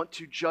did not want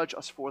to judge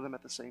us for them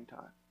at the same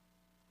time.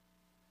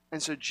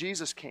 And so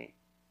Jesus came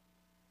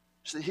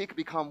so that he could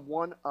become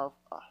one of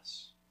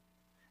us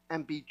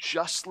and be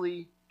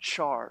justly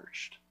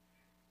charged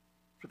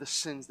for the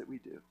sins that we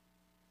do.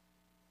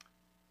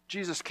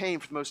 Jesus came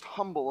for the most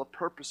humble of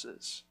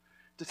purposes,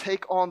 to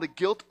take on the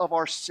guilt of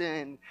our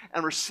sin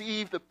and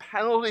receive the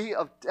penalty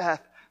of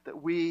death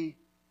that we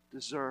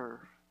deserve.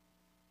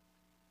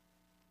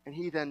 And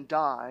he then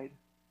died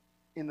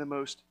in the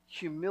most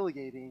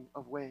humiliating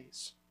of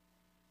ways.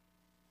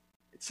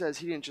 It says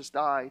he didn't just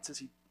die, it says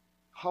he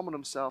humbled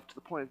himself to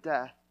the point of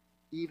death,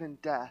 even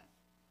death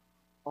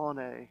on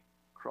a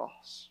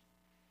cross.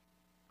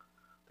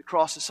 The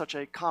cross is such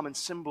a common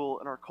symbol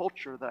in our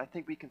culture that I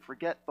think we can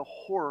forget the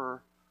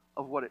horror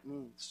of what it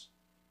means.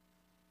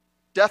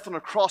 Death on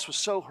a cross was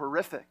so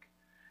horrific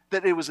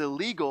that it was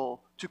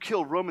illegal to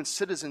kill Roman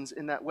citizens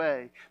in that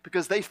way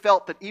because they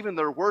felt that even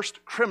their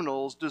worst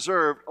criminals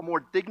deserved a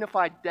more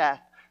dignified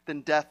death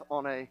than death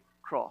on a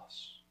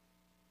cross.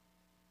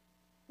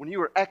 When you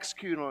were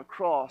executed on a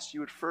cross,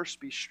 you would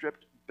first be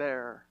stripped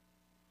bare,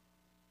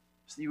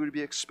 so that you would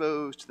be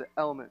exposed to the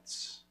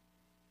elements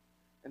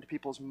and to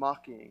people's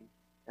mocking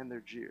and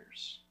their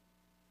jeers.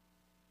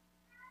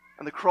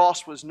 And the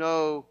cross was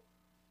no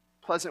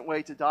pleasant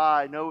way to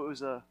die. No, it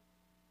was a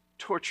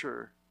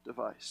torture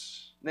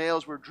device.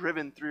 Nails were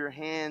driven through your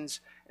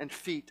hands and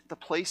feet, the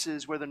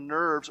places where the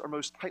nerves are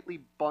most tightly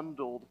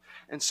bundled,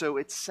 and so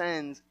it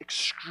sends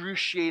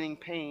excruciating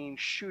pain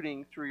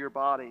shooting through your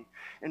body.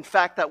 In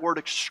fact, that word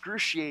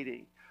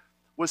excruciating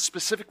was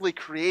specifically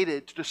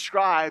created to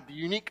describe the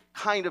unique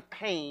kind of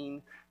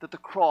pain that the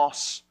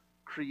cross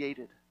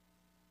created.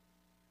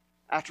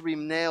 After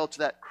being nailed to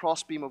that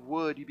crossbeam of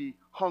wood, you'd be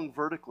hung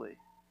vertically,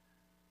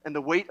 and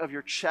the weight of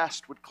your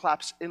chest would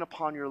collapse in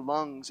upon your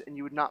lungs, and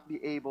you would not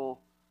be able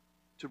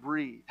to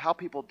breathe. How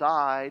people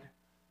died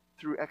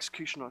through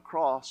execution on a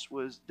cross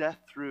was death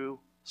through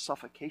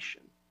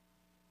suffocation.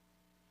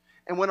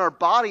 And when our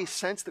bodies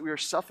sense that we are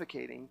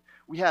suffocating,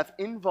 we have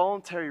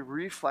involuntary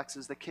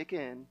reflexes that kick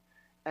in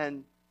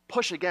and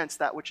push against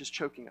that which is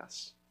choking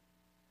us.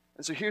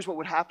 And so here's what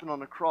would happen on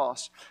the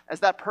cross. As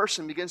that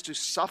person begins to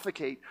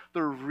suffocate,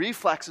 their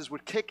reflexes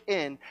would kick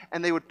in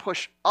and they would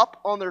push up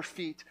on their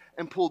feet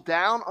and pull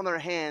down on their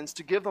hands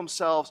to give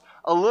themselves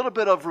a little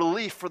bit of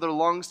relief for their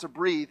lungs to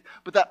breathe.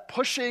 But that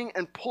pushing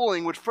and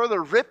pulling would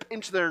further rip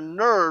into their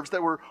nerves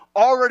that were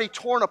already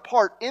torn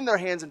apart in their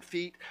hands and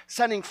feet,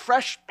 sending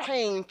fresh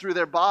pain through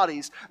their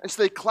bodies. And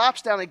so they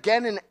collapse down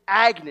again in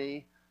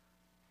agony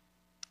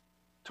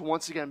to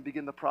once again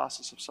begin the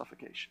process of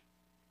suffocation.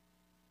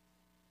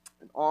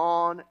 And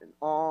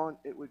on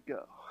it would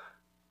go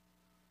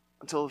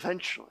until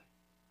eventually,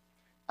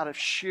 out of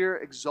sheer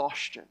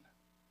exhaustion,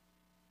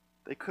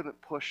 they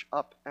couldn't push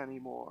up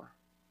anymore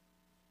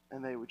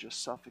and they would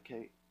just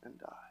suffocate and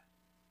die.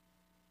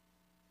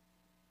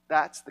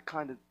 That's the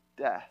kind of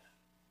death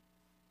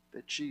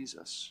that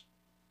Jesus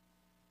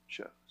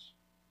chose.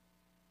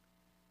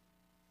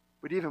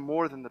 But even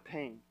more than the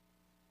pain,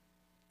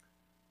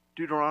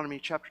 Deuteronomy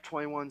chapter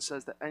 21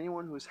 says that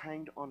anyone who is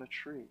hanged on a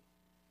tree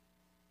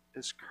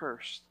is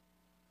cursed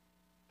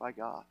by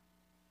God.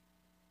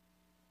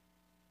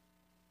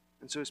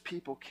 And so as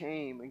people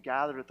came and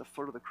gathered at the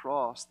foot of the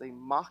cross, they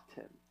mocked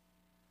him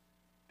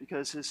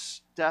because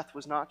his death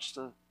was not just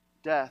a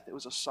death, it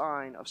was a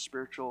sign of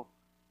spiritual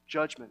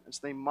judgment. As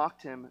they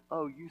mocked him,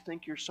 oh, you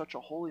think you're such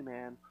a holy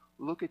man,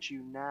 look at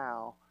you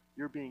now,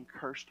 you're being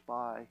cursed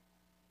by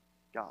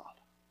God.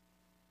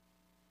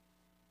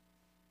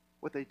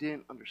 What they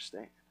didn't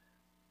understand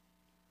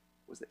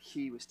was that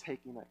he was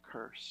taking that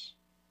curse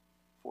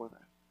for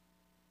them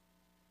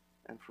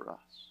and for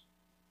us.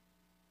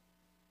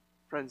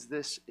 Friends,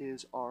 this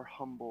is our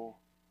humble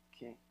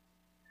King.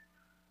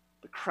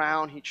 The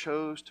crown he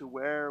chose to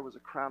wear was a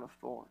crown of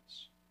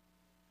thorns.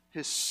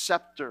 His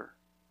scepter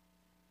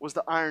was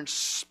the iron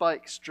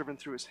spikes driven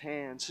through his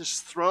hands. His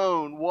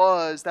throne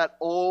was that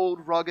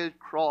old rugged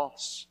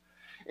cross.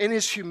 In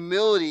his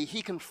humility,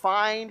 he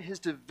confined his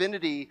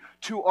divinity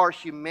to our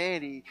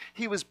humanity.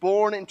 He was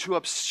born into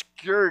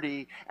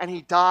obscurity, and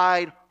he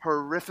died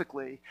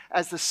horrifically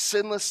as the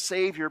sinless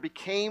Savior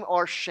became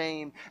our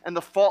shame, and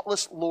the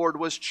faultless Lord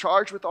was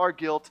charged with our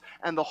guilt,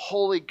 and the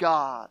holy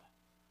God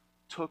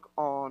took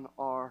on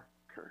our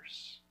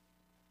curse.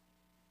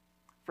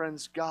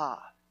 Friends, God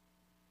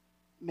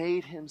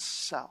made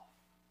himself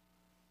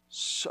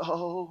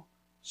so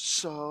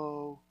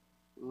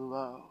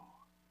low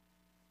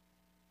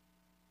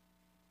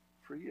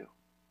for you.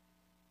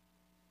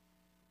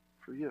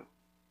 For you.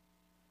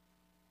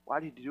 Why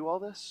did he do all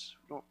this?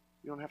 You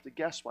don't have to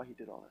guess why he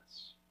did all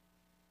this.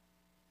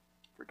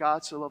 For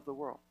God so loved the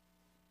world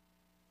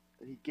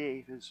that he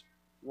gave his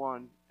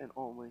one and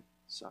only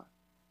Son.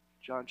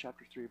 John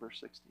chapter 3, verse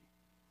 16.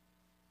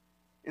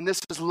 And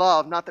this is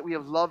love, not that we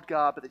have loved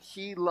God, but that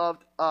he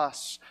loved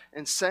us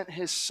and sent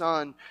his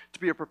Son to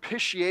be a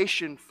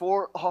propitiation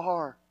for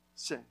our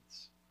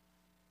sins.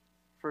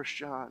 1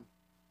 John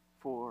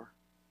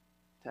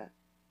 4:10.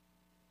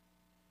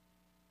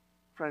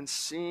 Friends,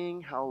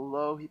 seeing how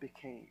low he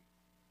became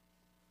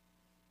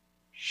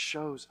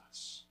shows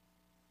us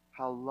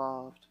how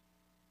loved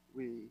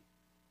we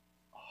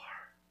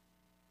are.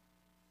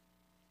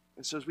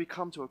 And so as we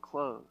come to a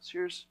close,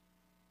 here's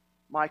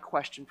my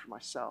question for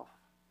myself,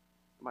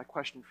 and my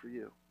question for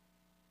you.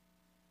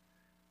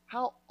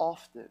 How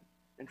often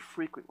and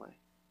frequently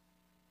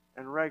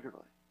and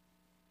regularly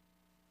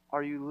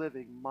are you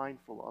living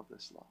mindful of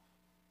this love?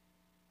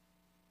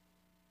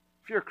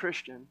 If you're a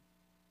Christian,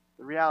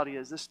 the reality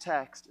is this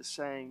text is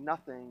saying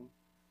nothing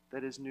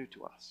that is new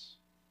to us.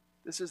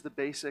 This is the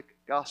basic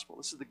gospel.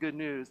 This is the good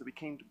news that we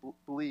came to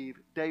believe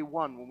day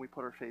one when we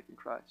put our faith in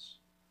Christ.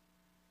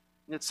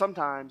 And yet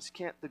sometimes,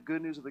 can't the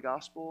good news of the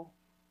gospel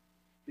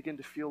begin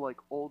to feel like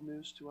old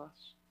news to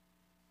us?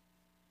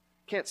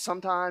 Can't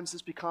sometimes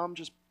this become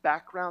just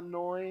background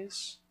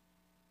noise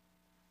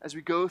as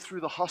we go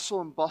through the hustle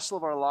and bustle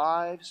of our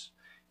lives?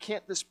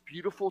 Can't this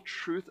beautiful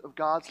truth of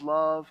God's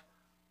love,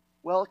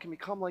 well, it can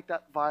become like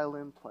that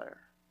violin player,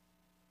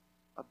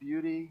 a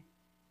beauty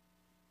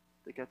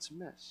that gets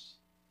missed.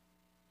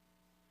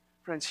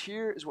 Friends,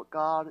 here is what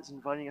God is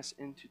inviting us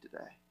into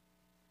today.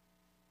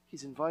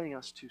 He's inviting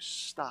us to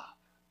stop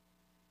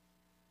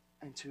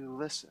and to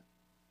listen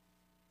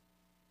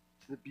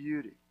to the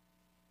beauty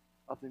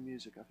of the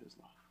music of his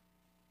love.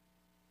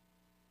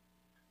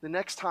 The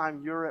next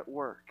time you're at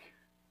work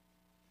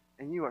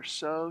and you are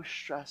so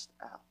stressed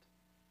out,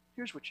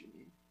 here's what you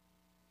need.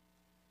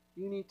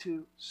 You need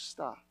to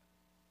stop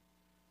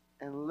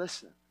and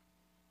listen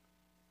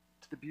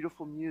to the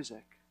beautiful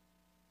music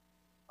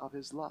of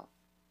his love.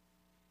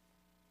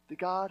 The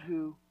God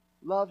who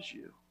loves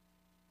you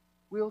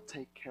will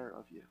take care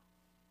of you.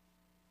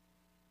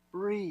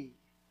 Breathe.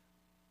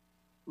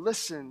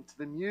 Listen to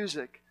the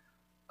music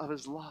of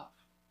his love.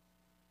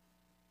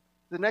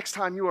 The next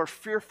time you are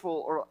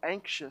fearful or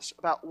anxious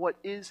about what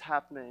is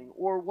happening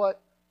or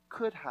what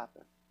could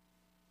happen,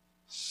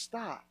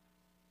 stop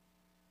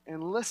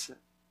and listen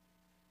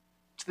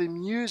to the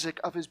music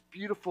of his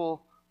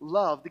beautiful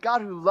love. The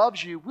God who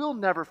loves you will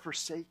never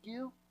forsake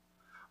you,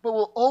 but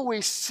will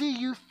always see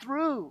you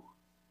through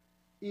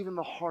even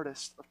the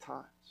hardest of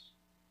times.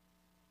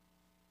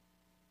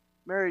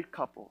 Married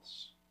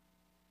couples,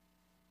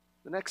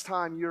 the next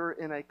time you're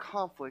in a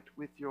conflict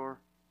with your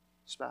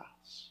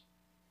spouse,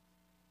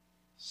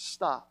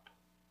 stop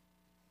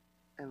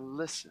and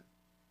listen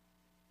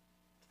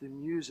to the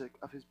music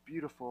of his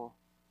beautiful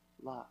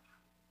love.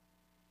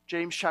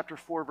 James chapter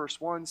 4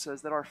 verse 1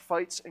 says that our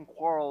fights and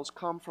quarrels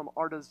come from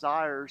our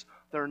desires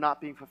that are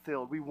not being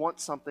fulfilled. We want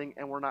something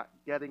and we're not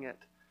getting it.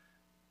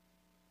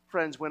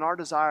 Friends, when our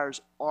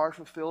desires are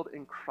fulfilled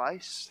in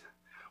Christ,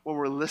 when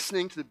we're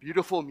listening to the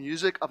beautiful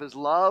music of his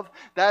love,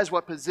 that is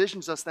what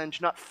positions us then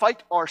to not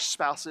fight our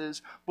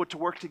spouses, but to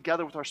work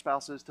together with our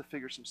spouses to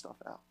figure some stuff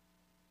out.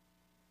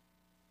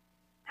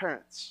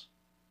 Parents,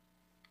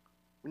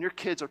 when your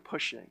kids are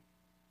pushing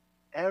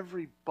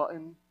every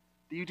button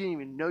that you didn't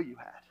even know you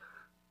had,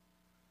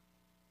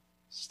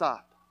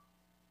 stop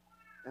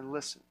and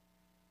listen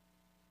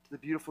to the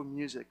beautiful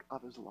music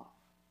of his love.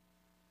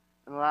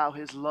 And allow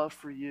his love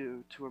for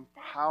you to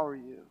empower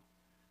you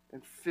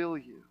and fill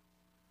you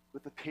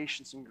with the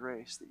patience and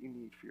grace that you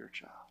need for your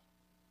child.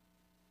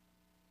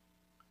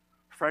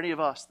 For any of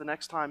us, the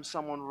next time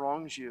someone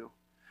wrongs you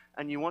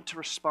and you want to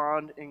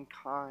respond in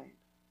kind,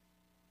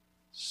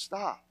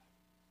 stop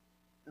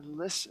and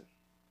listen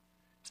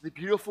to the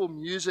beautiful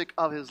music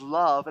of his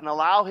love and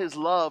allow his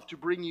love to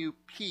bring you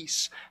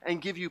peace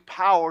and give you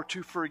power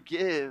to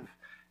forgive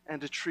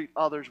and to treat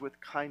others with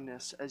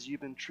kindness as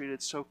you've been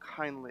treated so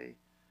kindly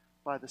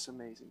by this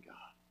amazing God.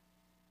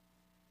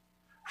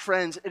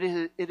 Friends,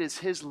 it is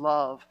his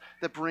love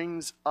that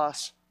brings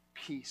us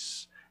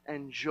peace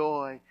and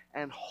joy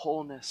and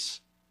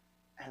wholeness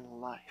and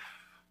life.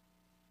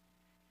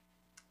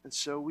 And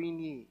so we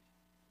need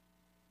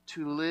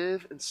to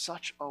live in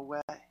such a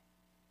way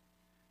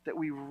that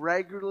we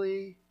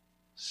regularly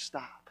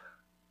stop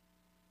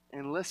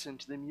and listen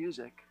to the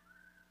music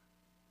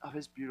of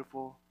his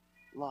beautiful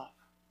love.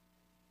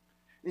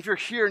 If you're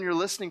here and you're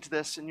listening to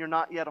this and you're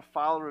not yet a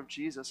follower of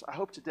Jesus, I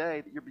hope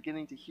today that you're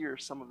beginning to hear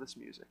some of this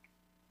music.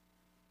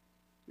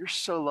 You're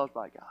so loved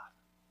by God.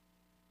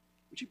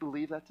 Would you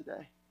believe that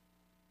today?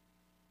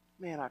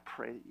 Man, I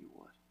pray that you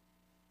would.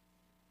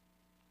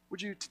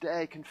 Would you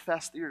today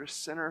confess that you're a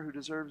sinner who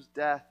deserves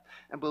death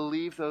and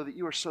believe, though, that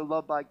you are so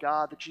loved by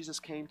God that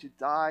Jesus came to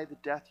die the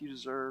death you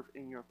deserve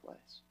in your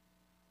place?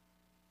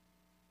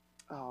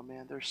 Oh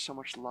man, there's so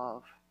much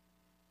love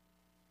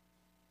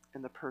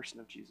in the person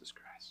of Jesus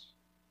Christ.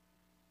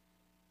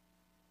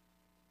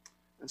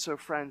 And so,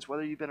 friends,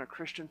 whether you've been a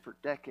Christian for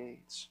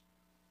decades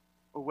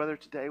or whether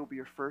today will be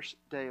your first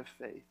day of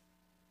faith,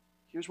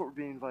 here's what we're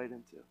being invited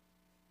into.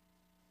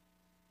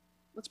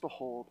 Let's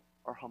behold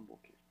our humble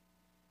King.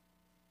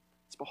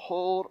 Let's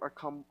behold our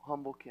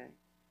humble King.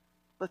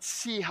 Let's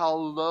see how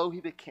low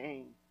he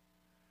became,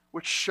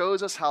 which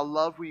shows us how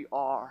loved we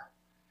are.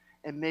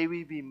 And may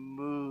we be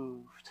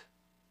moved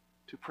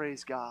to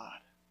praise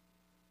God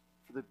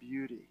for the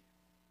beauty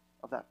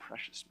of that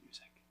precious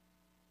music.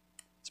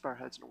 Let's bow our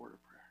heads in a word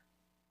of prayer.